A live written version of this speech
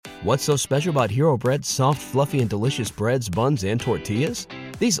What's so special about Hero Bread's soft, fluffy, and delicious breads, buns, and tortillas?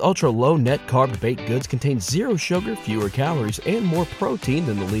 These ultra-low net-carb baked goods contain zero sugar, fewer calories, and more protein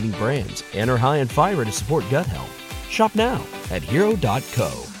than the leading brands, and are high in fiber to support gut health. Shop now at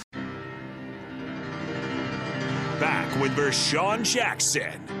Hero.co. Back with Vershawn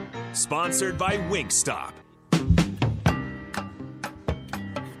Jackson, sponsored by Wingstop.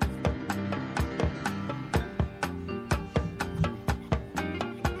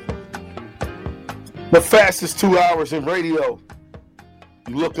 The fastest 2 hours in radio.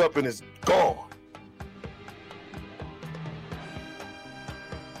 You look up and it's gone.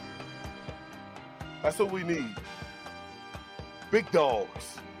 That's what we need. Big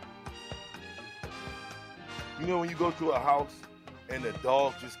dogs. You know when you go to a house and the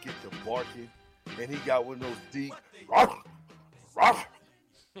dog just gets to barking and he got one of those deep rawr, rawr.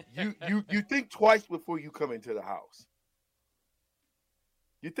 You think twice before you come into the house.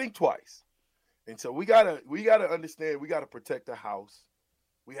 You think twice. And so we gotta understand, we gotta protect the house.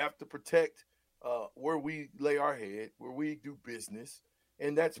 We have to protect where we lay our head, where we do business,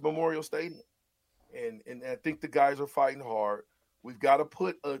 and that's Memorial Stadium. And I think the guys are fighting hard. We've got to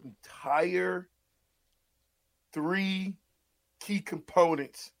put an entire 3 key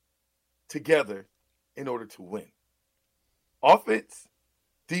components together in order to win. Offense,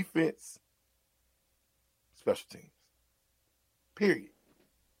 defense, special teams. Period.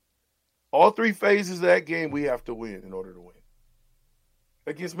 All 3 phases of that game we have to win in order to win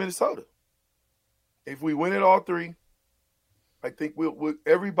against Minnesota. If we win at all 3, I think we'll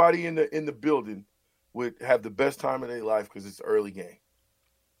everybody in the building would have the best time of their life because it's an early game.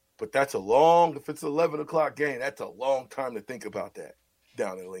 But that's if it's an 11 o'clock game, that's a long time to think about that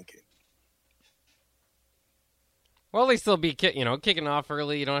down in Lincoln. Well, they still be, kicking off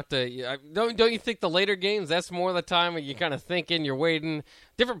early. You don't have to. Don't you think the later games? That's more the time when you're kind of thinking, you're waiting.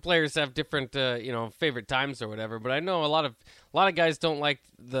 Different players have different, favorite times or whatever. But I know a lot of guys don't like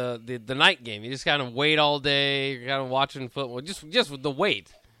the night game. You just kind of wait all day. You're kind of watching football, just with the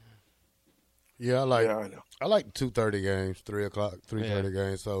wait. Yeah, I know. I like 2:30 games, 3 o'clock, 3:30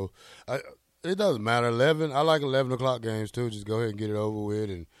 games. So it doesn't matter. 11. I like 11 o'clock games too. Just go ahead and get it over with.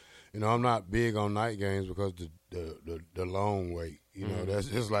 And I'm not big on night games because the long wait. That's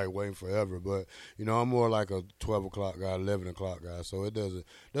just like waiting forever. But I'm more like a 12 o'clock guy, 11 o'clock guy. So it doesn't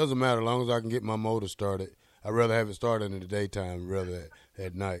matter as long as I can get my motor started. I'd rather have it started in the daytime rather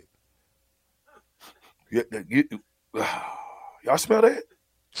at night. Yeah, y'all smell that?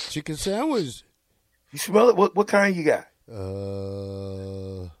 Chicken sandwich. You smell it? What kind you got?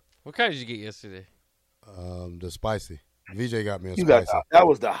 What kind did you get yesterday? The spicy. VJ got me a you spicy. That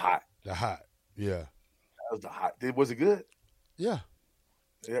was the hot. The hot, yeah. That was the hot. Was it good? Yeah.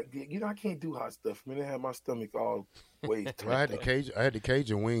 Yeah, I can't do hot stuff. Man, I had my stomach all way. I had the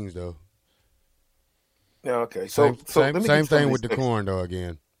Cajun wings though. Yeah, okay. Same thing with the corn though.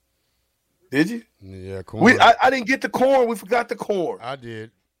 Again. Did you? Yeah, corn. I didn't get the corn. We forgot the corn. I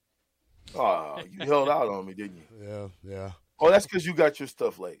did. Oh, you held out on me, didn't you? Yeah. Oh, that's because you got your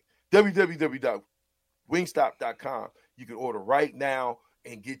stuff late. www.wingstop.com. You can order right now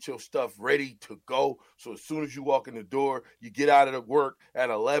and get your stuff ready to go. So as soon as you walk in the door, you get out of the work at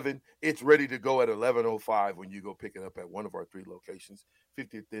 11. It's ready to go at 11:05 when you go pick it up at one of our 3 locations,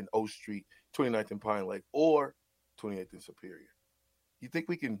 50th in O Street, 29th in Pine Lake, or 28th in Superior. You think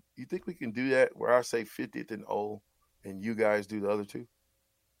we can do that where I say 50th in O and you guys do the other 2?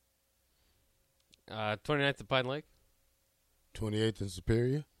 29th in Pine Lake. 28th in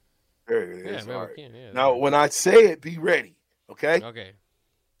Superior. There it is. Yeah, all right. we can, yeah. Now, when I say it, be ready. Okay. Okay.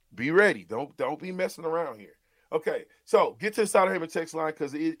 Be ready. Don't be messing around here. Okay. So get to the Southern Haven text line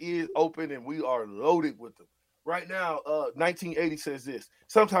because it is open and we are loaded with them. Right now, 1980 says this.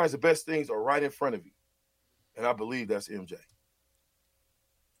 Sometimes the best things are right in front of you. And I believe that's MJ.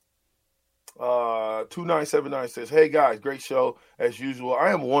 2979 says, hey guys, great show as usual.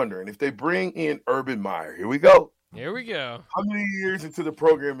 I am wondering if they bring in Urban Meyer. Here we go. How many years into the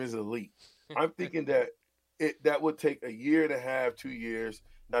program is elite? I'm thinking that that would take a year and a half, 2 years.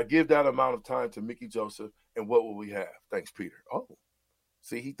 Now give that amount of time to Mickey Joseph, and what will we have? Thanks, Peter. Oh,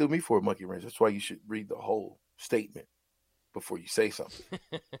 see, he threw me for a monkey wrench. That's why you should read the whole statement before you say something.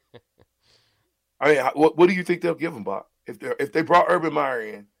 I mean, what do you think they'll give him, Bob? If they brought Urban Meyer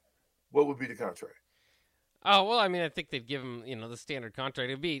in, what would be the contract? Oh, well, I mean, I think they'd give him, the standard contract.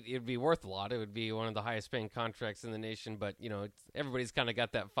 It'd be worth a lot. It would be one of the highest paying contracts in the nation, but, everybody's kind of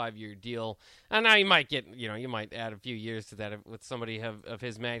got that 5-year deal. And now you might get, you might add a few years to that with somebody of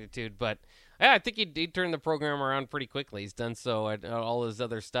his magnitude, but yeah, I think he'd turn the program around pretty quickly. He's done so at all his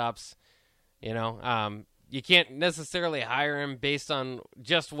other stops, you can't necessarily hire him based on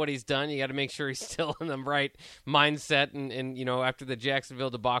just what he's done. You got to make sure he's still in the right mindset and after the Jacksonville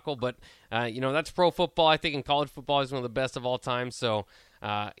debacle. But, that's pro football. I think in college football he's one of the best of all time. So,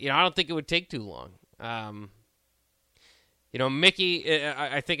 I don't think it would take too long. Mickey,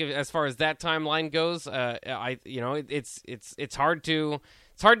 I think as far as that timeline goes, it's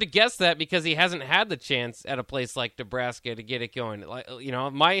hard to guess that because he hasn't had the chance at a place like Nebraska to get it going.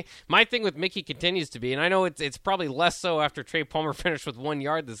 My thing with Mickey continues to be, and I know it's probably less so after Trey Palmer finished with 1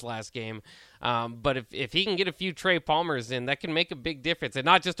 yard this last game, but if he can get a few Trey Palmers in, that can make a big difference, and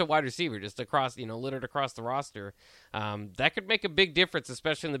not just a wide receiver, just across, littered across the roster. That could make a big difference,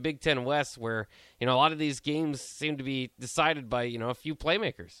 especially in the Big Ten West, where a lot of these games seem to be decided by a few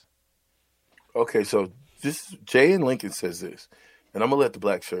playmakers. Okay, so Jay and Lincoln says this. And I'm going to let the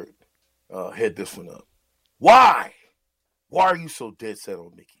black shirt head this one up. Why? Why are you so dead set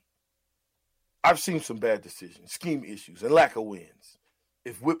on Mickey? I've seen some bad decisions, scheme issues, and lack of wins.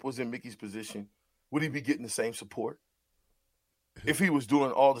 If Whip was in Mickey's position, would he be getting the same support? If he was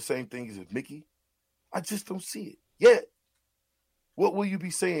doing all the same things as Mickey? I just don't see it yet. What will you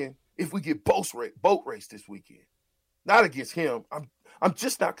be saying if we get boat race this weekend? Not against him. I'm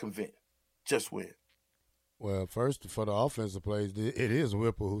just not convinced. Just win. Well, first, for the offensive plays, it is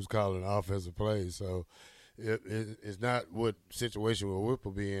Whipple who's calling the offensive plays. So it's not what situation will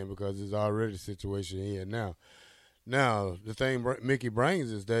Whipple be in because it's already the situation he in now. Now, the thing Mickey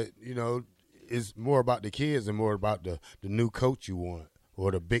brings is that, it's more about the kids and more about the new coach you want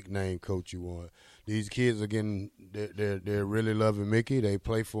or the big-name coach you want. These kids, again, they're really loving Mickey. They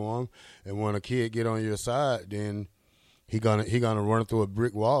play for him. And when a kid get on your side, then – He gonna run through a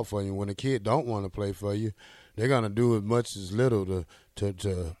brick wall for you. When a kid don't want to play for you, they're gonna do as much as little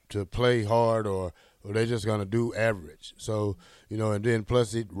to play hard, or they're just gonna do average. So and then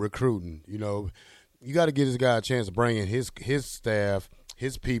plus it recruiting. You got to give this guy a chance to bring in his staff,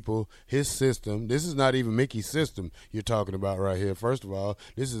 his people, his system. This is not even Mickey's system you're talking about right here. First of all,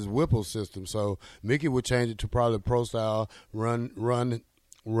 this is Whipple's system. So Mickey would change it to probably pro style run.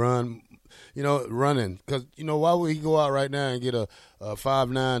 Running. Because, why would he go out right now and get a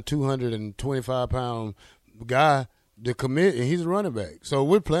 5'9", 225-pound guy to commit, and he's a running back. So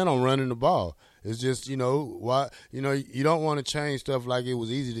we're planning on running the ball. It's just, why, you don't want to change stuff like it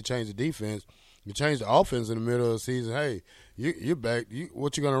was easy to change the defense. You change the offense in the middle of the season. Hey, you're back.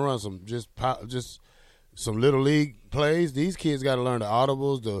 What you going to run? Some little league plays. These kids got to learn the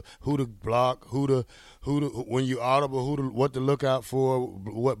audibles, who to block, when you audible, what to look out for,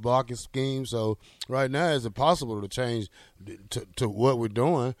 what blocking scheme. So right now it's impossible to change to what we're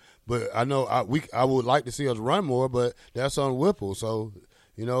doing. But I know I would like to see us run more, but that's on Whipple. So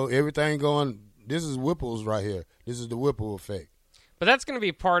everything going. This is Whipple's right here. This is the Whipple effect. But that's going to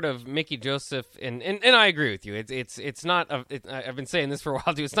be part of Mickey Joseph, and I agree with you. It's not. I've been saying this for a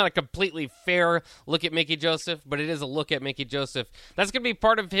while too. It's not a completely fair look at Mickey Joseph, but it is a look at Mickey Joseph. That's going to be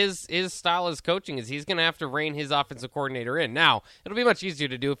part of his style as coaching. Is he's going to have to rein his offensive coordinator in. Now it'll be much easier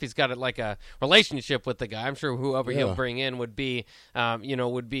to do if he's got a relationship with the guy. I'm sure whoever he'll bring in would be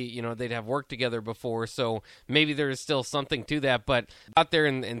they'd have worked together before, so maybe there is still something to that. But out there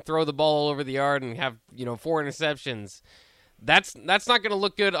and throw the ball all over the yard and have 4 interceptions. That's not going to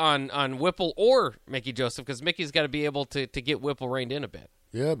look good on Whipple or Mickey Joseph because Mickey's got to be able to get Whipple reined in a bit.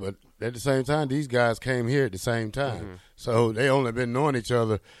 Yeah, but at the same time, these guys came here at the same time. Mm-hmm. So they only been knowing each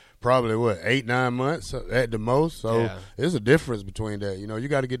other probably, 8-9 months at the most. So there's a difference between that. You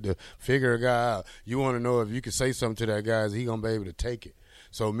got to get to figure a guy out. You want to know if you can say something to that guy, is he going to be able to take it?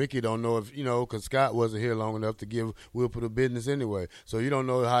 So Mickey don't know if, because Scott wasn't here long enough to give Whipple the business anyway. So you don't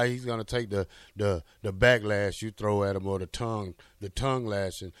know how he's going to take the backlash you throw at him or the tongue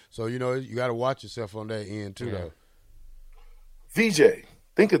lashing. So, you got to watch yourself on that end too, though. VJ,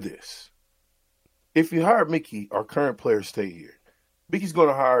 think of this. If you hire Mickey, our current players stay here. Mickey's going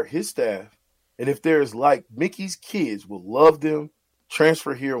to hire his staff, and if there's Mickey's kids will love them,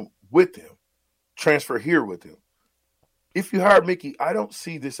 transfer here with him. If you hire Mickey, I don't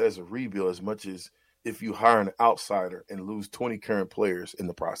see this as a rebuild as much as if you hire an outsider and lose 20 current players in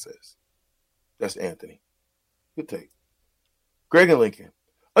the process. That's Anthony. Good take. Greg and Lincoln,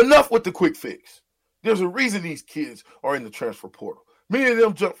 enough with the quick fix. There's a reason these kids are in the transfer portal. Many of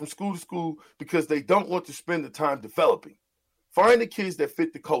them jump from school to school because they don't want to spend the time developing. Find the kids that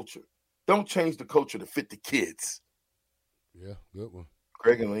fit the culture. Don't change the culture to fit the kids. Yeah, good one.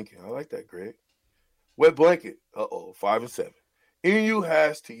 Greg and Lincoln. I like that, Greg. Wet blanket, 5-7. NU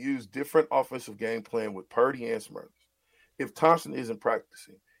has to use different offensive game plan with Purdy and Smurfs. If Thompson isn't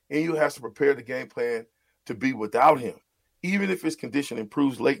practicing, NU has to prepare the game plan to be without him. Even if his condition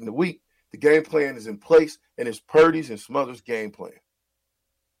improves late in the week, The game plan is in place, and it's Purdy's and Smothers' game plan.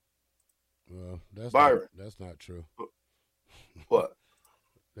 Well, that's not true. What?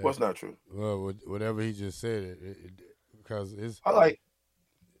 What's not true? Well, whatever he just said, because it's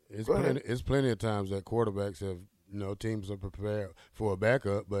plenty of times that quarterbacks have, teams are prepared for a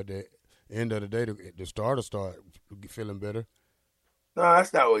backup, but at the end of the day, the starter start feeling better. No,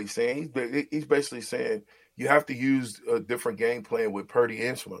 that's not what he's saying. He's basically saying you have to use a different game plan with Purdy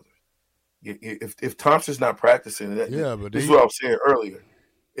and Smothers. If Thompson's not practicing, but this is what I was saying earlier.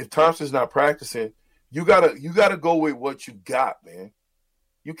 If Thompson's not practicing, you gotta go with what you got, man.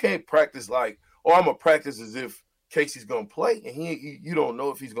 You can't practice like, I'm gonna practice as if Casey's gonna play, and you don't know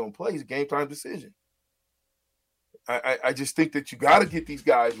if he's gonna play. It's a game time decision. I just think that you gotta get these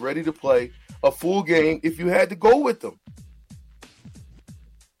guys ready to play a full game if you had to go with them.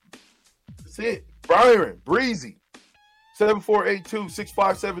 That's it. Byron, Breezy,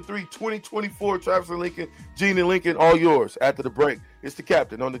 7482-6573, 2024, Travis and Lincoln, Gene and Lincoln, all yours. After the break, it's the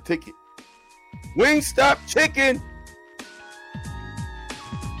captain on the ticket. Wingstop Chicken.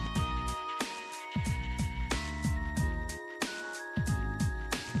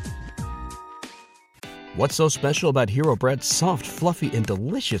 What's so special about Hero Bread's soft, fluffy, and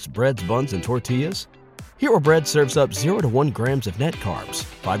delicious breads, buns, and tortillas? Hero Bread serves up 0 to 1 grams of net carbs,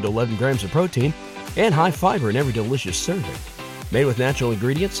 5 to 11 grams of protein, and high fiber in every delicious serving. Made with natural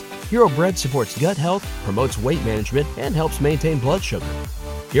ingredients, Hero Bread supports gut health, promotes weight management, and helps maintain blood sugar.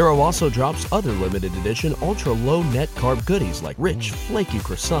 Hero also drops other limited edition ultra-low net carb goodies like rich, flaky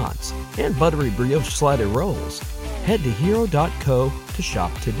croissants and buttery brioche slider rolls. Head to hero.co to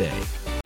shop today.